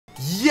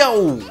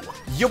Yo,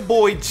 your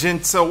boy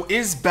Gento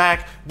is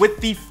back with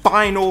the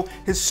final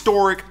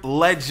Historic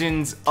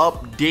Legends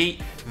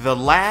update. The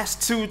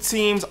last two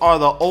teams are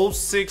the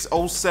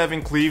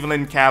 06-07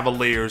 Cleveland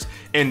Cavaliers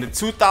and the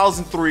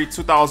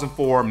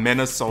 2003-2004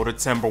 Minnesota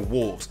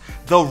Timberwolves.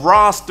 The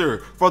roster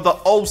for the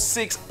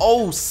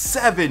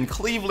 06-07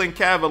 Cleveland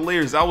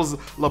Cavaliers, that was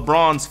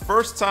LeBron's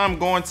first time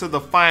going to the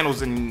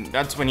finals, and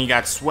that's when he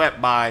got swept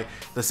by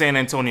the San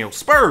Antonio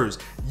Spurs.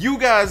 You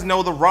guys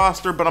know the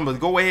roster, but I'm gonna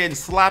go ahead and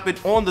slap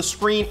it on the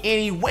screen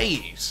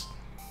anyways.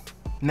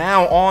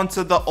 Now on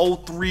to the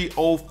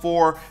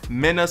 03-04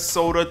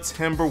 Minnesota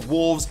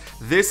Timberwolves.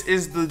 This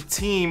is the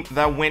team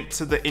that went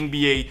to the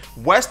NBA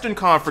Western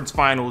Conference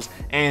Finals,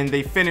 and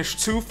they finished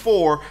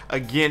 2-4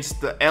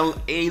 against the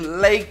LA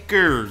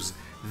Lakers.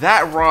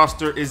 That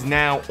roster is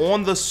now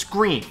on the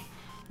screen.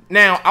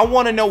 Now, I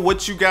want to know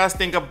what you guys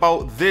think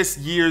about this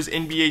year's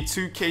NBA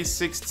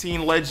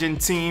 2K16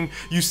 Legend team.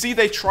 You see,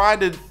 they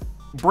tried to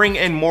bring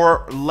in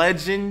more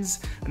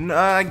legends,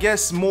 I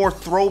guess more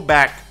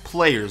throwback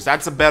players.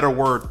 That's a better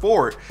word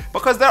for it,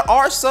 because there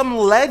are some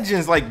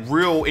legends, like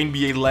real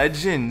NBA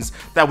legends,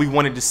 that we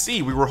wanted to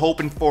see. We were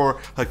hoping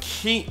for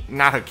Kareem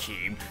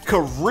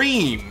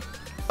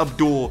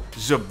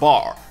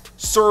Abdul-Jabbar,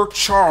 Sir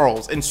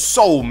Charles, and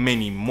so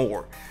many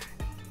more.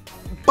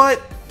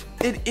 But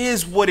it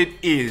is what it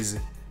is.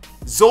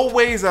 As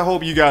always, I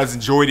hope you guys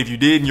enjoyed. If you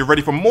did and you're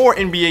ready for more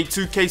NBA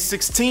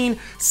 2K16,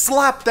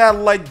 slap that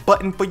like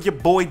button for your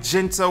boy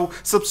Gento.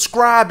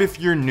 Subscribe if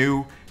you're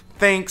new.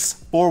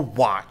 Thanks for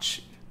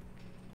watching.